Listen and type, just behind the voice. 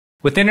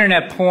With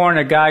internet porn,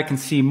 a guy can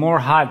see more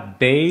hot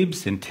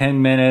babes in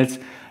 10 minutes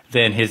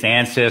than his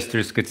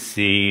ancestors could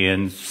see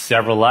in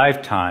several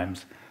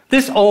lifetimes.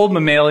 This old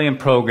mammalian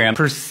program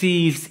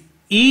perceives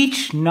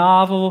each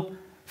novel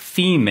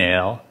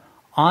female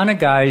on a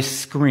guy's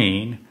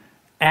screen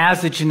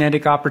as a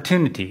genetic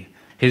opportunity.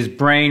 His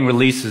brain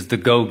releases the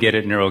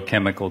go-get-it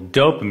neurochemical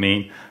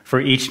dopamine for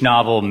each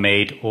novel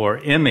mate or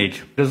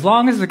image. As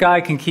long as the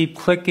guy can keep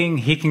clicking,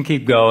 he can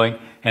keep going,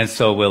 and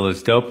so will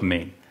his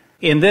dopamine.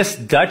 In this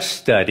Dutch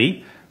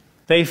study,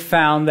 they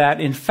found that,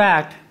 in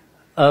fact,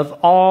 of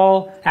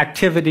all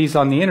activities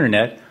on the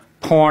internet,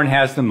 porn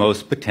has the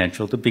most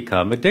potential to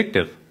become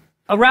addictive.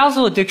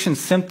 Arousal addiction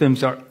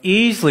symptoms are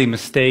easily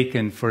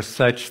mistaken for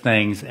such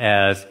things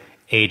as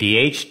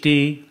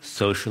ADHD,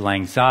 social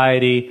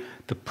anxiety,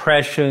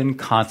 depression,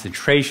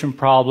 concentration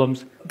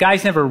problems.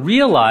 Guys never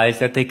realized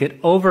that they could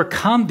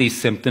overcome these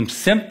symptoms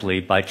simply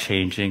by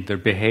changing their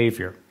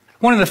behavior.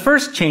 One of the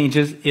first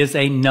changes is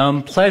a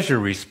numb pleasure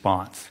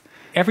response.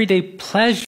 Everyday pleasure